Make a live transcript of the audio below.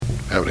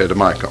Haven't had the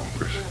mic on,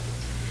 Chris.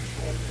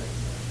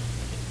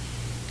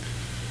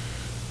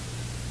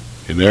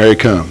 And there he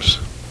comes.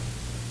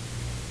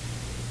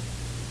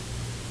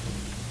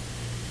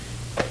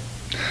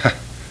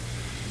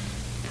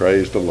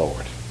 Praise the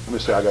Lord. Let me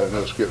see, I got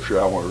another scripture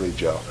I want to read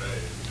y'all.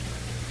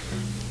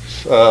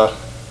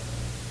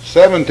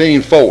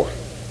 17:4.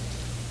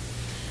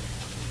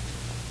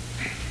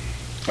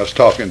 I was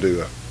talking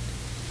to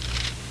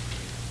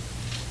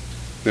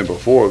them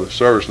before the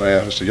service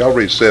now. I said, y'all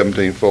read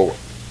 17:4.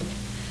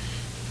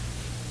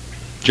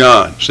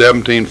 John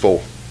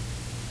 17:4.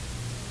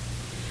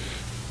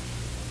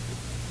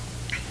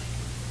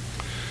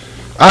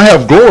 I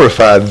have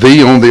glorified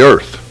thee on the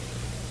earth,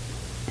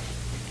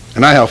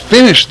 and I have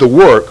finished the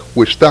work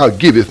which thou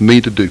givest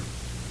me to do.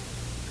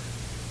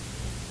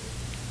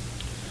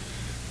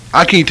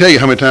 I can't tell you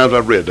how many times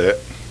I've read that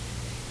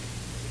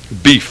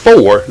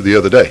before the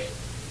other day.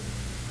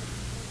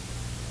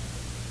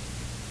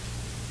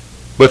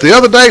 But the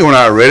other day when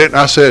I read it,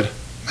 I said,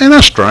 man,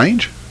 that's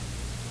strange.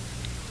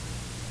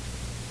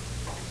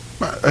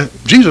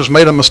 Jesus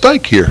made a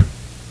mistake here.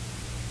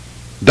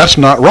 That's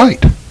not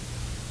right.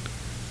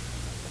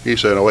 He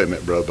said, oh, wait a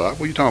minute, Brother Bob,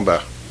 what are you talking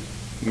about?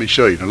 Let me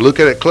show you. Now look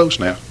at it close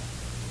now.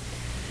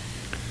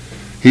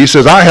 He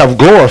says, I have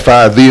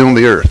glorified thee on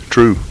the earth.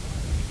 True.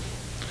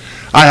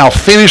 I have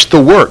finished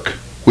the work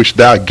which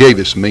thou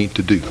gavest me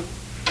to do.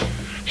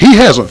 He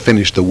hasn't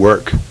finished the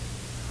work.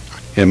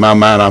 In my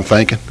mind, I'm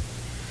thinking,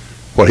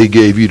 what he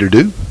gave you to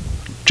do.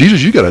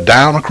 Jesus, you got to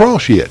die on the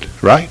cross yet,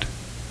 right?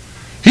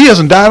 He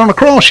hasn't died on the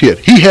cross yet.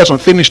 He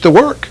hasn't finished the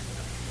work.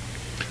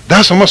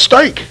 That's a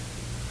mistake.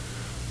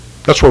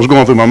 That's what was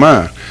going through my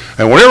mind.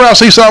 And whenever I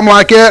see something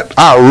like that,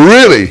 I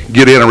really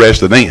get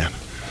interested in.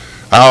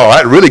 Oh,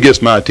 that really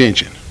gets my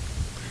attention.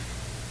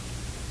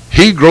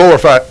 He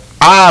glorified,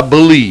 I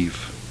believe.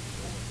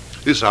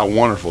 This is how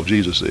wonderful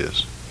Jesus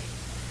is.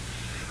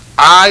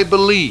 I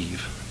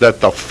believe that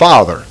the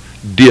Father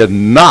did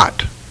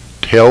not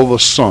tell the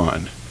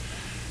Son,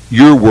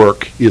 your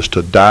work is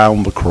to die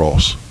on the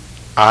cross.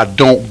 I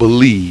don't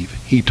believe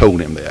he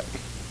told him that.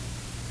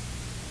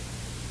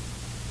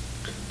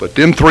 But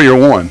them three are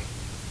one.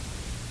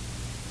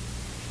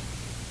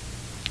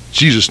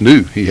 Jesus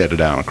knew he had to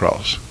die on the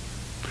cross.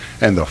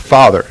 And the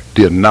Father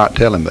did not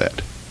tell him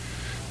that.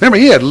 Remember,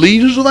 he had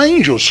legions of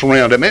angels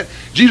surround him.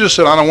 Jesus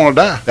said, I don't want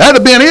to die. That'd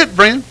have been it,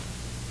 friend.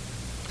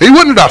 He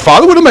wouldn't have died.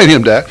 Father would have made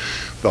him die.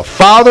 The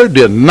Father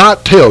did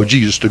not tell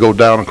Jesus to go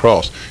down on the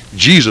cross.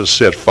 Jesus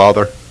said,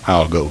 Father,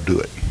 I'll go do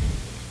it.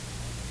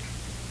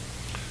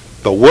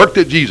 The work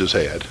that Jesus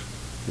had,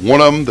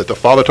 one of them that the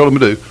Father told him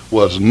to do,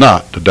 was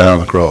not to die on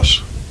the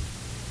cross.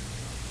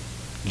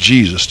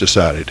 Jesus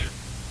decided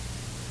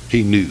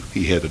he knew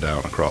he had to die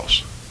on the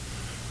cross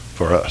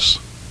for us.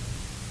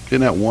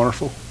 Isn't that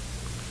wonderful?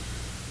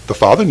 The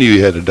Father knew he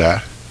had to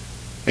die,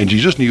 and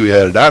Jesus knew he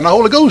had to die, and the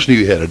Holy Ghost knew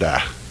he had to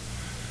die.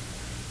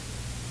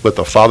 But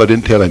the Father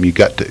didn't tell him you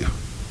got to.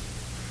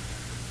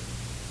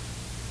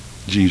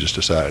 Jesus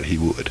decided he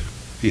would.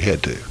 He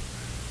had to.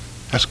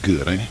 That's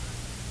good, ain't it?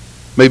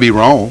 May be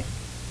wrong,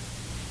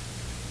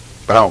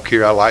 but I don't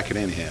care. I like it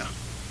anyhow.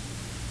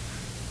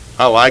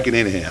 I like it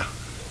anyhow.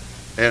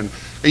 And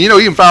you know,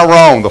 even if I'm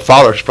wrong, the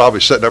Father's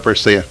probably sitting up there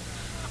saying,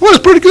 well,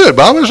 it's pretty good,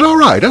 Bob. It's all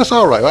right. That's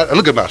all right.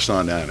 Look at my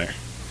son down there.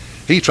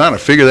 He's trying to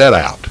figure that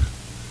out.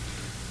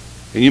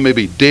 And you may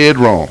be dead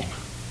wrong,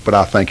 but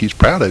I think he's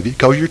proud of you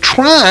because you're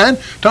trying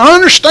to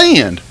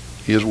understand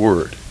his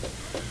word.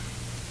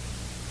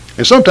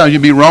 And sometimes you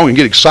be wrong and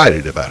get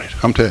excited about it.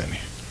 I'm telling you.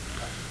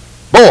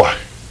 Boy,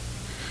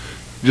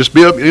 just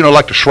be up, you know,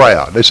 like the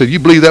shroud. They said, you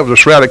believe that was a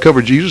shroud that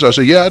covered Jesus? I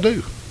said, yeah, I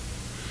do.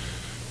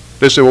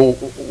 They said,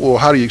 well,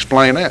 how do you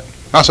explain that?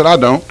 I said, I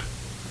don't.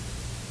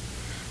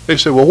 They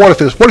said, well,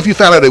 what if you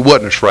found out it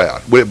wasn't a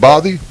shroud? Would it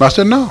bother you? I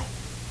said, no.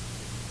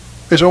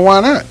 They said, why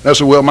not? I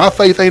said, well, my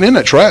faith ain't in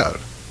that shroud.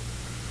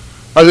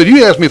 I said,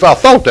 you asked me if I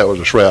thought that was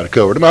a shroud that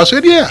covered him. I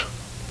said, yeah.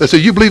 They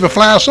said, you believe in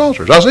flying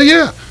saucers? I said,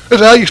 yeah. They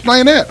said, how you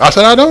explain that? I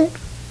said, I don't.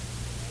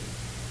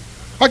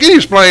 How can you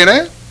explain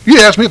that? You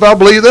asked me if I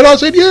believe that. I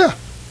said, yeah.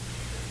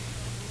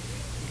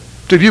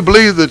 Did you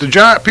believe that the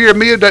giant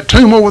pyramid, that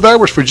tomb over there,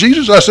 was for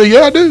Jesus? I said,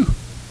 yeah, I do.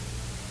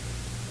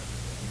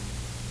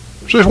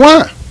 She says,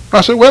 why?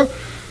 I said, well,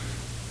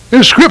 in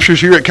the scriptures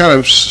here it kind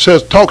of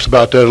talks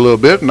about that a little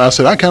bit, and I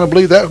said, I kind of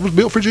believe that was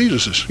built for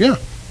Jesus's. Yeah.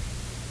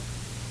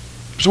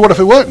 So what if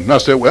it wasn't? And I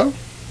said, well,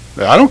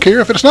 I don't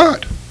care if it's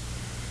not.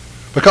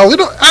 Because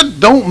I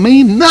don't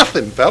mean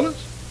nothing,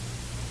 fellas.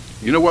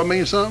 You know what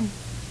means something?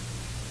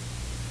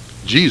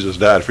 Jesus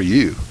died for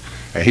you,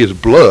 and his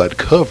blood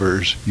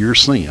covers your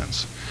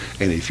sins.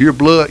 And if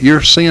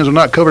your sins are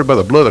not covered by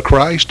the blood of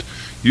Christ,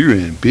 you're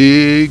in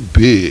big,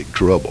 big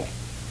trouble.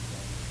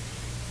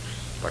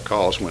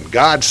 Because when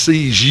God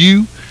sees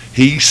you,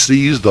 he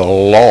sees the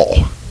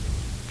law,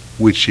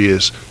 which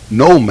is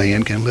no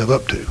man can live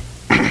up to.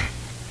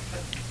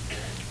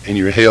 And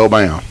you're hell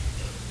bound.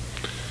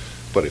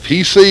 But if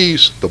he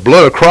sees the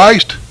blood of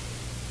Christ,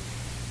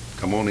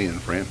 come on in,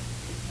 friend.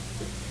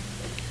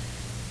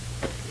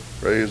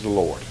 Praise the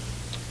Lord.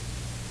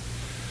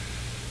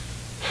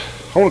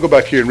 I want to go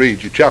back here and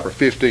read you chapter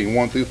 15,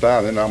 1 through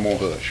 5, and then I'm going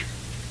to hush.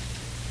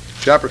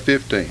 Chapter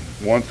 15,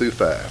 1 through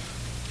 5.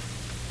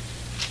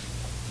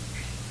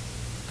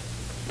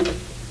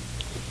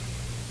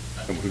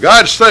 And when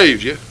God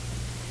saves you,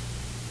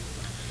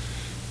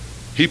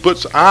 he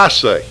puts, I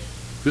say,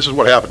 this is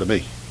what happened to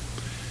me.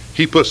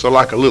 He puts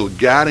like a little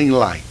guiding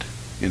light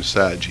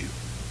inside you.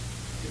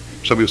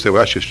 Some people say,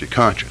 well, that's just your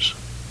conscience.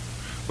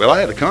 Well, I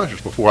had a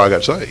conscience before I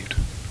got saved.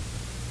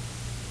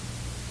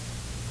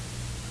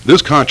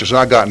 This conscience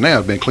I got now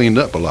has been cleaned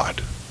up a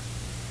lot.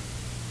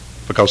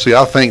 Because, see,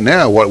 I think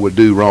now what would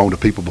do wrong to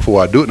people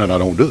before I do it, and I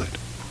don't do it.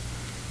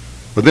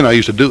 But then I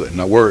used to do it,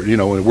 and I worry,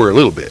 worry a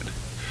little bit.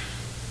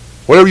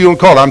 Whatever you want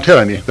to call it, I'm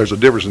telling you, there's a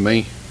difference in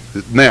me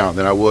now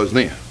than I was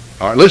then.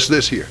 All right, listen to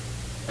this here.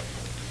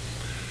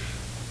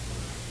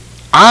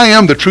 I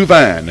am the true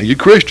vine. Now, you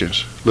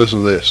Christians, listen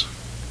to this.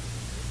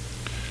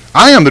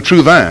 I am the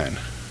true vine,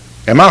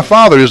 and my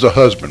Father is the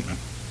husbandman.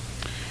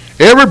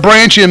 Every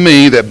branch in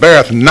me that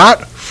beareth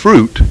not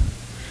fruit,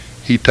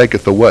 he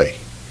taketh away.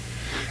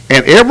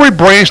 And every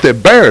branch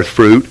that beareth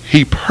fruit,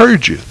 he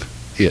purgeth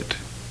it.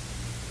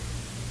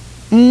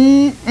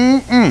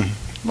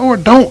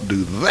 Lord, don't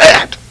do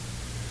that.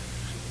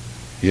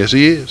 Yes,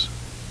 he is.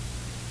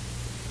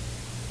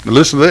 Now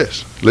listen to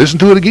this. Listen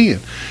to it again.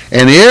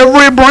 And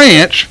every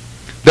branch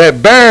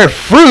that beareth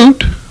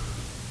fruit,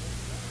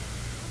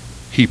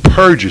 he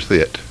purgeth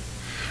it.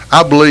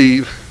 I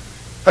believe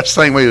that's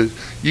the same way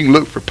you can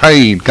look for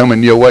pain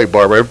coming your way,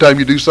 Barbara. Every time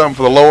you do something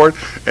for the Lord,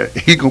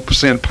 he's going to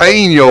send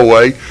pain your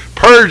way,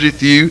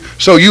 purgeth you,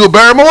 so you will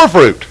bear more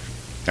fruit.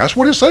 That's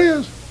what it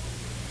says.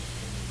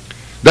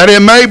 That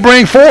it may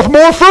bring forth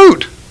more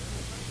fruit.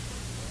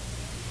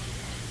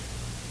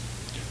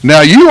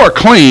 Now you are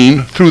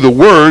clean through the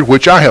word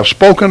which I have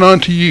spoken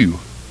unto you.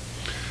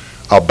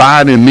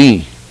 Abide in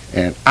me,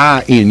 and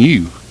I in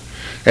you.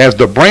 As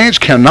the branch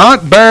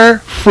cannot bear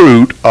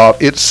fruit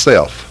of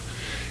itself,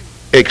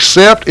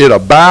 except it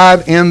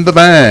abide in the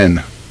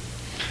vine,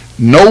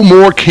 no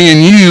more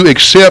can you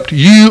except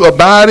you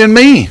abide in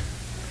me.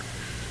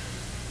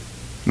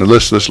 Now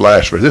listen to this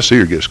last verse. This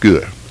here gets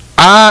good.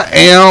 I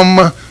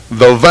am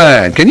the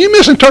vine. Can you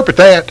misinterpret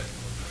that?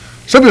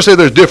 Some people say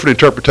there's different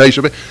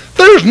interpretations, but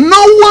there's no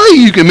way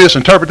you can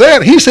misinterpret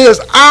that. He says,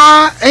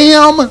 I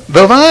am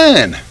the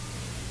vine.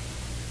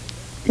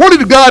 What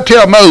did God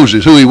tell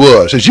Moses who he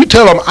was? He says, you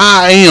tell him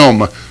I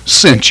am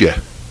sent you.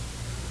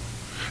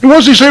 And what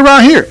does he say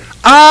right here?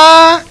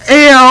 I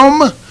am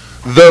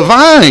the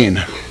vine.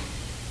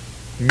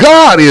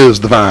 God is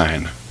the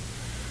vine.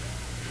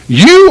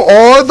 You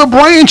are the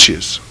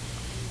branches.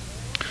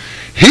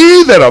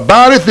 He that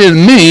abideth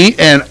in me,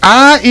 and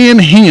I in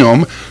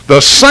him,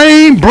 the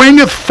same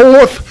bringeth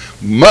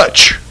forth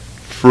much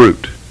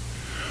fruit.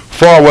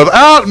 For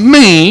without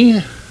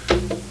me,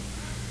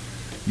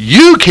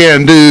 you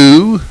can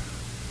do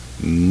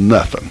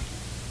nothing.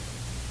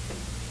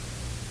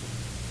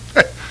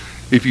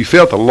 If you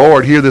felt the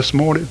Lord here this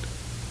morning,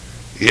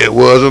 it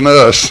wasn't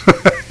us.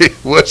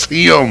 It was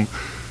him.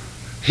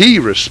 He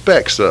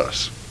respects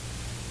us.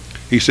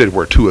 He said,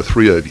 where two or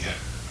three of you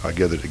are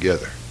gathered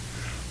together,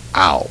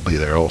 I'll be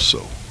there also.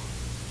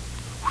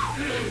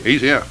 Whew.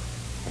 He's here.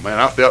 Oh, man,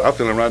 I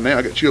feel him right now.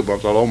 I got chill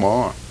bumps all over my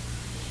arm.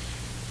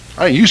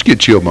 I didn't used to get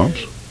chill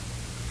bumps.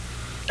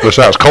 Unless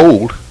I was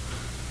cold.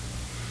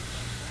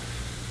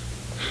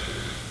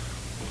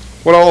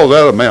 What all does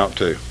that amount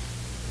to?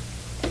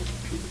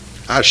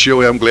 I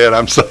sure am glad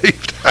I'm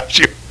saved.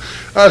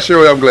 I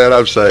sure am glad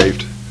I'm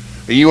saved.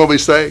 And you want to be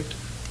saved?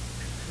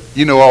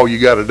 You know all you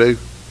got to do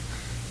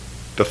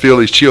to feel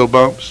these chill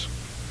bumps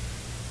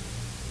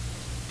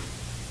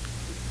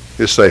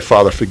is say,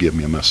 Father, forgive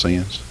me of my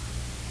sins.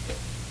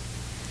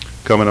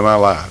 Come into my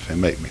life and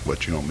make me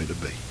what you want me to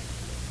be.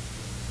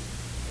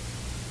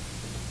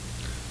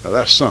 Now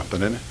that's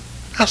something, isn't it?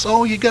 That's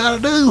all you got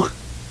to do.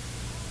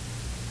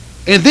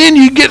 And then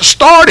you get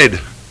started.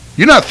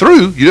 You're not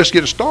through. You just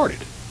get started.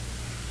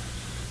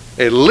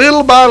 And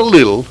little by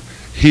little,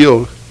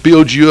 he'll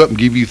build you up and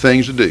give you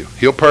things to do.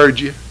 He'll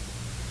purge you.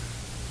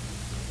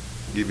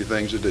 Give you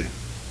things to do.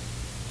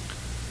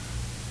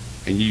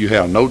 And you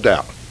have no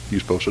doubt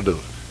you're supposed to do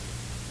it.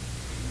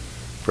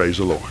 Praise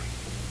the Lord.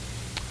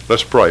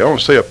 Let's pray. I want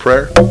to say a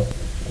prayer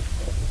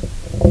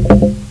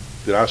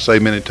that I say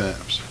many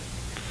times.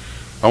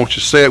 I want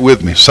you to say it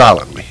with me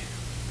silently.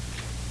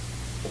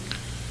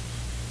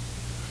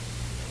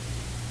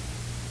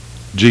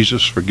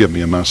 Jesus, forgive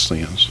me of my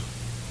sins.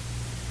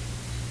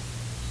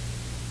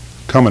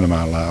 Come into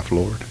my life,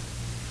 Lord,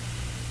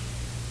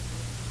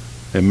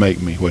 and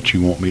make me what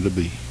you want me to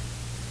be.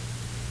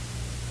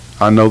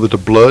 I know that the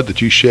blood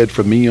that you shed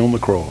for me on the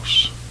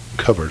cross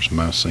covers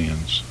my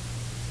sins,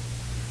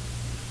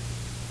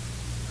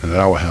 and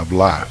that I will have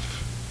life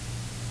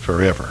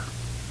forever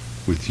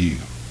with you.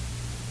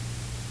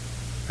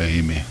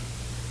 Amen.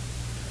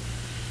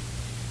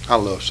 I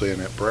love saying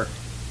that prayer.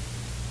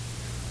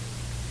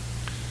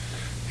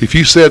 If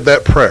you said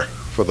that prayer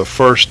for the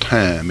first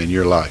time in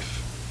your life,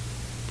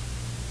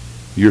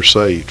 you're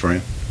saved,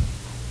 friend.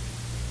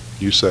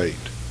 You're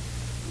saved.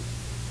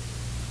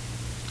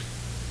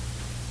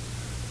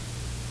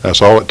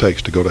 That's all it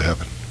takes to go to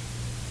heaven.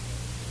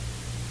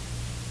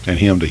 And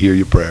him to hear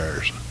your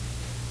prayers.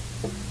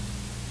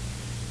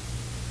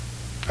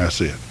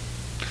 That's it.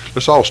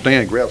 Let's all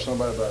stand, grab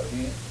somebody by the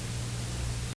hand.